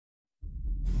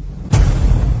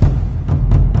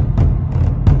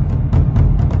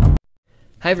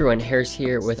Hi everyone, Harris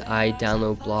here with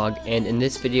iDownload Blog, and in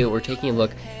this video we're taking a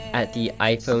look at the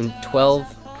iPhone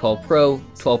 12, 12 Pro,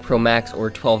 12 Pro Max,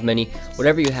 or 12 Mini.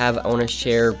 Whatever you have, I want to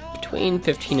share between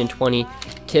 15 and 20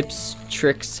 tips,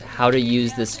 tricks, how to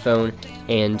use this phone,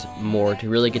 and more to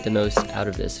really get the most out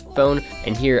of this phone.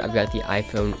 And here I've got the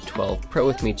iPhone 12 Pro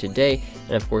with me today,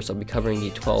 and of course I'll be covering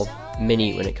the 12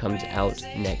 Mini when it comes out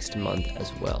next month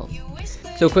as well.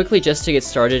 So quickly, just to get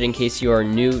started, in case you are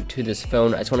new to this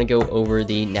phone, I just want to go over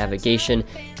the navigation.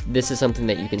 This is something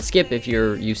that you can skip if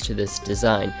you're used to this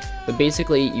design. But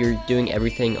basically, you're doing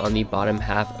everything on the bottom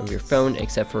half of your phone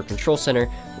except for Control Center,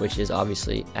 which is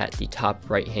obviously at the top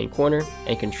right-hand corner,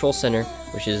 and Control Center,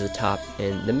 which is the top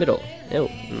in the middle. Oh,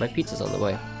 my pizza's on the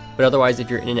way. But otherwise, if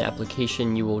you're in an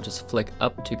application, you will just flick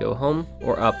up to go home,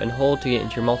 or up and hold to get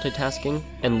into your multitasking,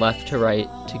 and left to right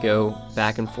to go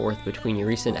back and forth between your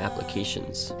recent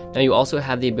applications. Now you also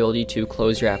have the ability to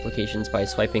close your applications by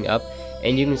swiping up,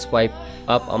 and you can swipe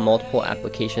up on multiple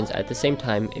applications at the same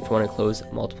time if you want to close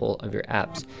multiple of your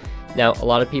apps. Now, a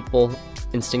lot of people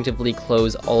instinctively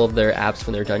close all of their apps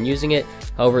when they're done using it.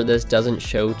 However, this doesn't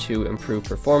show to improve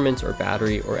performance or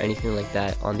battery or anything like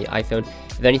that on the iPhone.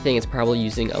 If anything, it's probably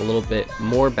using a little bit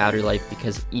more battery life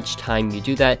because each time you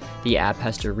do that, the app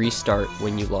has to restart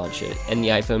when you launch it, and the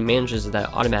iPhone manages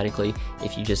that automatically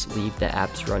if you just leave the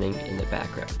apps running in the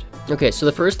background. Okay, so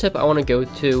the first tip I want to go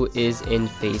to is in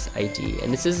Face ID,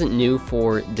 and this isn't new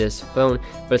for this phone,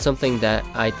 but it's something that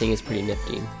I think is pretty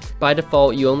nifty. By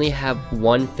default, you only have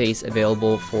one face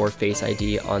available for Face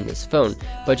ID on this phone,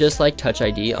 but just like Touch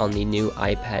ID on the new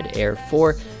iPad Air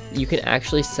 4, you can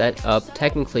actually set up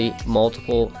technically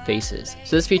multiple faces.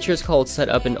 So this feature is called Set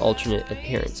Up an Alternate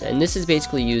Appearance, and this is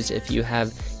basically used if you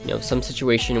have, some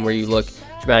situation where you look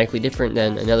dramatically different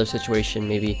than another situation,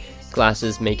 maybe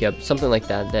glasses, makeup, something like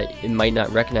that, that it might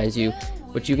not recognize you,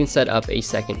 but you can set up a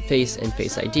second face in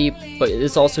Face ID. But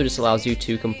this also just allows you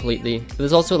to completely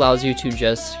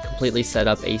set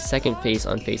up a second face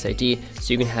on Face ID,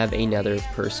 so you can have another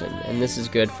person, and this is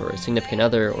good for a significant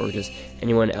other or just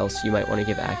anyone else you might want to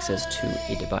give access to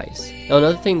a device. Now,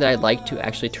 another thing that I'd like to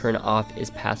actually turn off is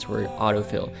password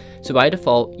autofill. So by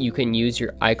default, you can use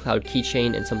your iCloud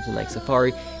keychain in something like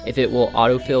Safari. If it will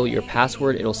autofill your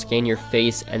password, it'll scan your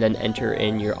face and then enter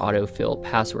in your autofill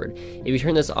password. If you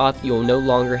turn this off, you'll no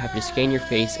longer have to scan your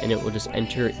face, and it will just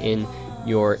enter in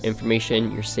your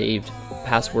information, your saved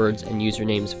passwords and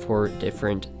usernames for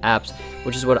different apps,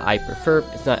 which is what I prefer.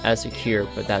 It's not as secure,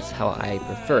 but that's how I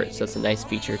prefer it. So that's a nice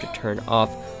feature to turn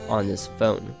off on this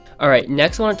phone. Alright,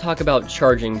 next I want to talk about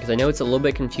charging, because I know it's a little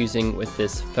bit confusing with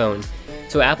this phone.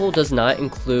 So Apple does not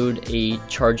include a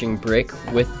charging brick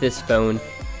with this phone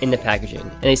in the packaging.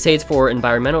 And they say it's for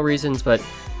environmental reasons, but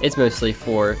it's mostly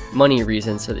for money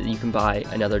reasons so that you can buy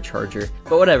another charger.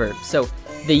 But whatever. So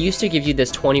they used to give you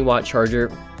this 20-watt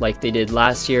charger like they did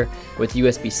last year with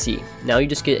USB-C. Now you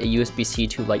just get a USB-C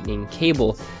to Lightning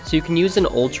cable, so you can use an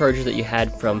old charger that you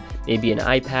had from maybe an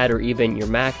iPad or even your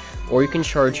Mac, or you can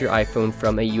charge your iPhone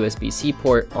from a USB-C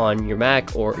port on your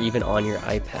Mac or even on your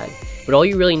iPad. But all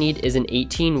you really need is an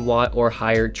 18-watt or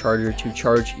higher charger to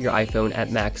charge your iPhone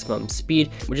at maximum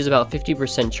speed, which is about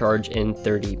 50% charge in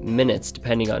 30 minutes,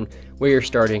 depending on where you're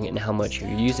starting and how much you're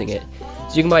using it.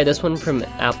 So you can buy this one from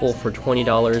Apple for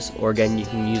 $20, or again, you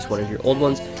can use one of your old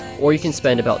ones, or you can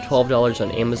spend about $12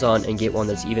 on Amazon and get one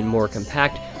that's even more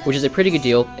compact, which is a pretty good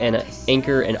deal, and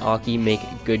Anker and Aukey make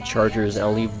good chargers, and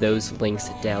I'll leave those links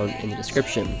down in the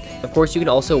description. Of course, you can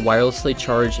also wirelessly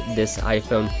charge this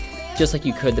iPhone just like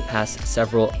you could the past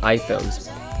several iPhones.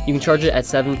 You can charge it at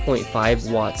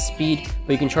 7.5 watt speed,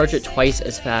 but you can charge it twice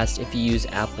as fast if you use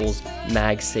Apple's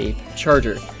MagSafe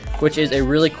charger, which is a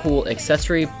really cool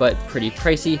accessory but pretty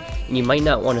pricey, and you might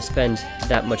not want to spend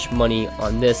that much money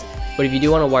on this. But if you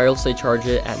do want to wirelessly charge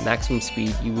it at maximum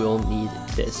speed, you will need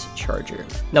this charger.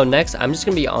 Now next, I'm just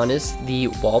going to be honest, the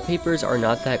wallpapers are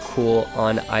not that cool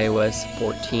on iOS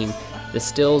 14. The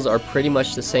stills are pretty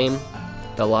much the same.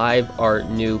 The live are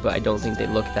new, but I don't think they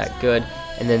look that good.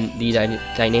 And then the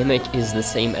dynamic is the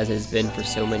same as it has been for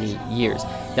so many years.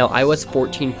 Now iOS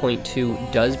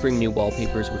 14.2 does bring new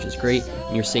wallpapers, which is great,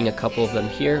 and you're seeing a couple of them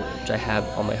here, which I have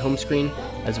on my home screen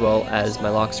as well as my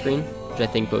lock screen, which I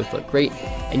think both look great.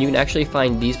 And you can actually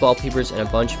find these wallpapers and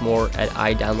a bunch more at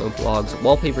iDownload Blog's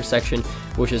wallpaper section,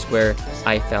 which is where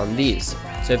I found these.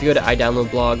 So if you go to iDownload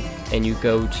Blog and you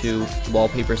go to the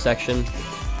wallpaper section,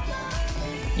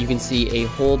 you can see a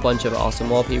whole bunch of awesome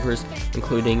wallpapers,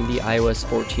 including the iOS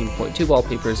 14.2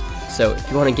 wallpapers. So if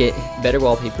you want to get better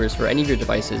wallpapers for any of your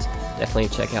devices, definitely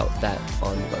check out that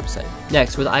on the website.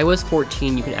 Next, with iOS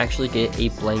 14, you can actually get a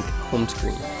blank home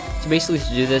screen. So basically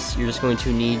to do this, you're just going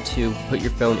to need to put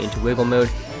your phone into wiggle mode,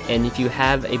 and if you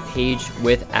have a page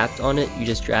with apps on it, you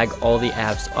just drag all the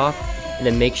apps off and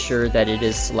then make sure that it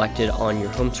is selected on your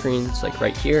home screen. So like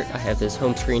right here, I have this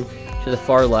home screen to the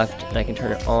far left, and I can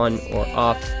turn it on or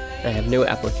off. I have no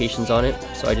applications on it,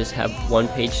 so I just have one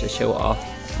page to show off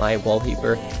my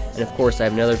wallpaper, and of course I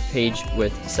have another page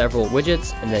with several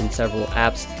widgets and then several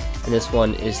apps, and this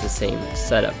one is the same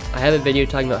setup. I have a video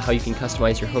talking about how you can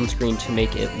customize your home screen to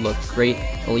make it look great.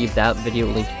 I'll leave that video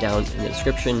linked down in the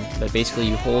description, but basically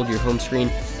you hold your home screen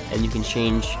and you can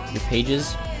change your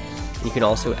pages. You can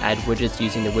also add widgets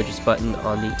using the widgets button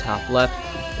on the top left,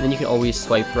 and then you can always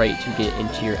swipe right to get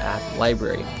into your app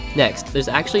library. Next, there's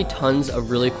actually tons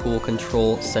of really cool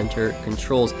control center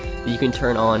controls that you can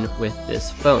turn on with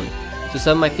this phone. So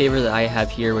some of my favorite that I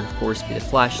have here would of course be the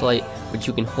flashlight, which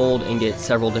you can hold and get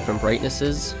several different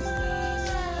brightnesses,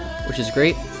 which is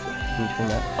great. You can turn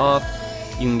that off.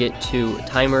 You can get to a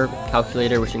timer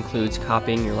calculator, which includes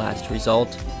copying your last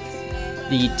result.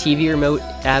 The TV remote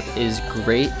app is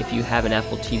great. If you have an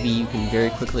Apple TV, you can very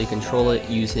quickly control it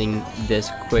using this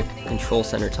quick control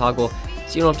center toggle,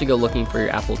 so you don't have to go looking for your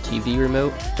Apple TV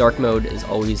remote. Dark mode is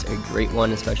always a great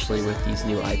one, especially with these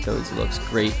new iPhones. It looks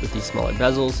great with these smaller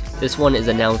bezels. This one is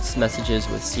announce messages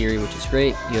with Siri, which is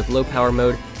great. You have low power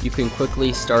mode. You can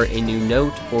quickly start a new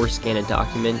note or scan a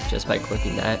document just by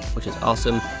clicking that, which is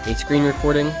awesome. A screen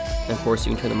recording, and of course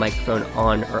you can turn the microphone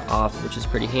on or off, which is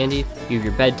pretty handy. You have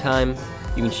your bedtime.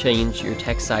 You can change your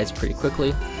text size pretty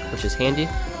quickly, which is handy.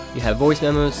 You have voice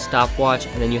memos, stopwatch,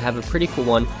 and then you have a pretty cool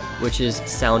one, which is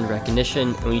sound recognition.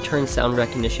 And when you turn sound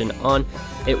recognition on,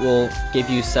 it will give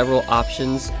you several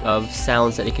options of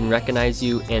sounds that it can recognize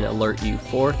you and alert you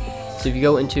for. So if you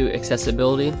go into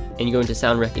accessibility and you go into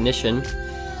sound recognition,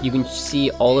 you can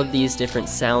see all of these different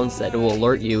sounds that it will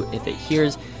alert you if it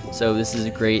hears. So this is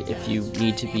great if you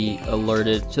need to be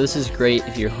alerted. So this is great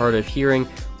if you're hard of hearing,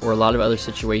 or a lot of other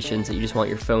situations that you just want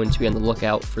your phone to be on the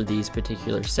lookout for these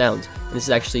particular sounds. And this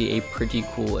is actually a pretty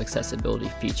cool accessibility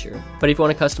feature. But if you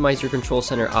want to customize your control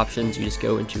center options, you just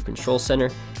go into control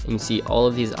center and you see all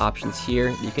of these options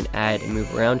here that you can add and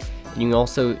move around. And you can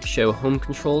also show home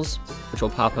controls, which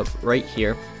will pop up right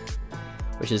here,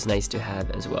 which is nice to have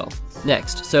as well.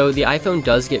 Next, so the iPhone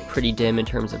does get pretty dim in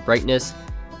terms of brightness,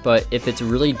 but if it's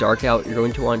really dark out, you're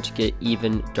going to want to get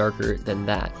even darker than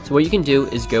that. So what you can do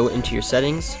is go into your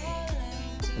settings,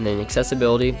 and then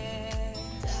accessibility,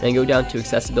 then go down to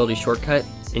accessibility shortcut,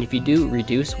 and if you do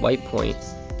reduce white point,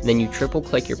 and then you triple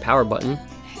click your power button,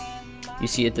 you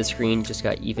see that the screen just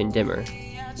got even dimmer,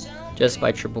 just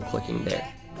by triple clicking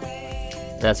there.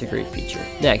 And that's a great feature.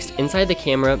 Next, inside the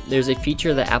camera, there's a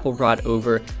feature that Apple brought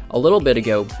over a little bit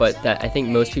ago, but that I think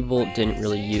most people didn't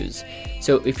really use.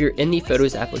 So if you're in the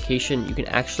Photos application, you can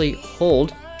actually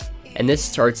hold, and this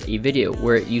starts a video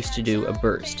where it used to do a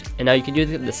burst. And now you can do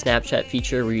the Snapchat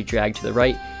feature where you drag to the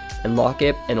right and lock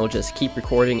it, and it'll just keep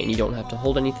recording and you don't have to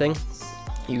hold anything.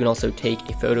 You can also take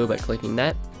a photo by clicking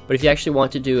that. But if you actually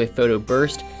want to do a photo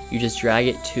burst, you just drag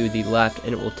it to the left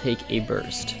and it will take a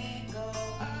burst.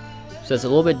 So it's a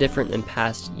little bit different than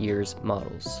past years'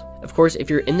 models. Of course, if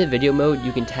you're in the video mode,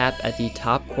 you can tap at the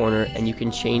top corner and you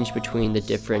can change between the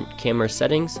different camera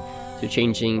settings. So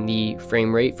changing the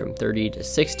frame rate from 30 to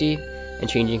 60 and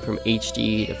changing from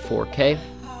HD to 4K.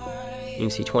 You can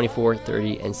see 24,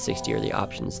 30, and 60 are the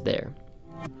options there.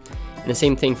 And the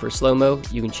same thing for slow-mo.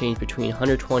 You can change between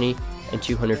 120 and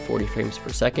 240 frames per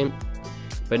second,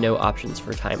 but no options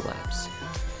for time-lapse.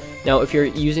 Now, if you're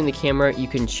using the camera, you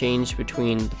can change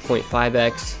between the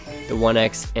 0.5x, the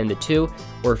 1x, and the 2,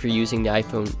 or if you're using the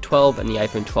iPhone 12 and the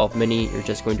iPhone 12 mini, you're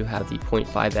just going to have the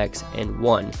 0.5x and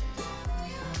 1.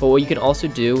 But what you can also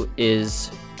do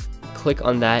is click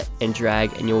on that and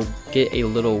drag, and you'll get a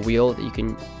little wheel that you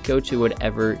can go to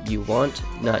whatever you want,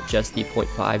 not just the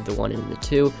 0.5, the 1, and the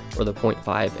 2, or the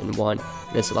 0.5 and 1.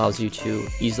 And this allows you to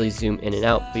easily zoom in and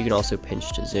out, but you can also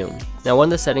pinch to zoom. Now, one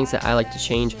of the settings that I like to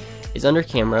change is under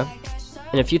camera,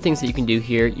 and a few things that you can do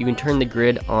here. You can turn the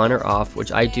grid on or off,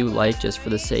 which I do like just for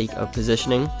the sake of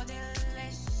positioning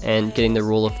and getting the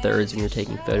rule of thirds when you're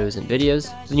taking photos and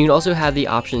videos. Then you can also have the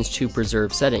options to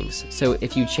preserve settings. So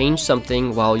if you change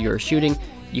something while you're shooting,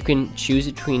 you can choose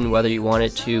between whether you want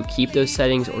it to keep those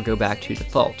settings or go back to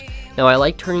default. Now, I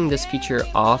like turning this feature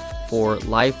off for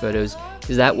live photos,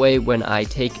 because that way when I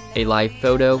take a live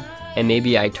photo and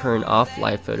maybe I turn off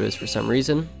live photos for some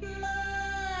reason,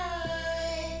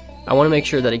 I want to make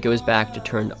sure that it goes back to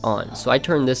turned on. So I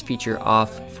turn this feature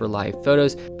off for live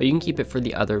photos, but you can keep it for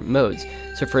the other modes.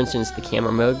 So for instance, the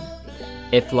camera mode.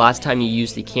 If last time you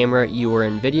used the camera, you were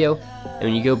in video, and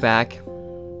when you go back,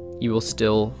 you will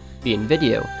still be in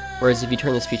video. whereas if you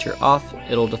turn this feature off,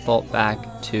 it'll default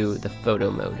back to the photo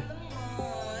mode.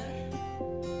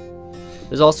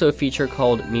 There's also a feature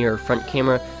called mirror front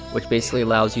camera, which basically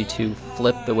allows you to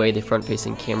flip the way the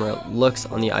front-facing camera looks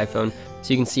on the iPhone.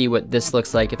 So you can see what this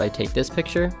looks like if I take this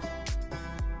picture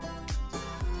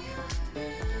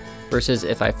versus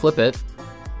if I flip it.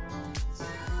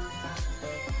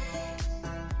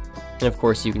 And of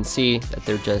course you can see that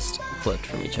they're just flipped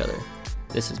from each other.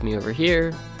 This is me over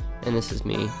here, and this is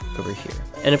me over here.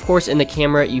 And of course in the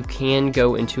camera you can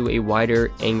go into a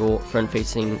wider angle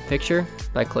front-facing picture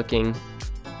by clicking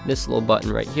this little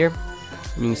button right here.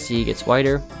 And you can see it gets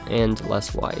wider and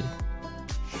less wide.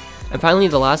 And finally,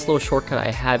 the last little shortcut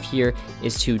I have here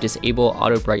is to disable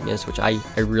auto brightness, which I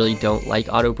really don't like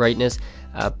auto brightness,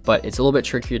 but it's a little bit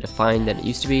trickier to find than it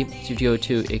used to be. So you go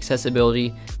to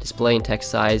accessibility, display and text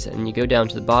size, and you go down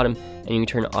to the bottom and you can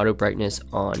turn auto brightness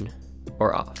on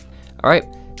or off. Alright,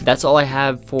 that's all I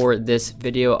have for this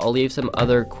video. I'll leave some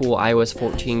other cool iOS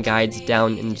 14 guides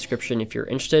down in the description if you're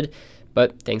interested,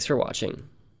 but thanks for watching.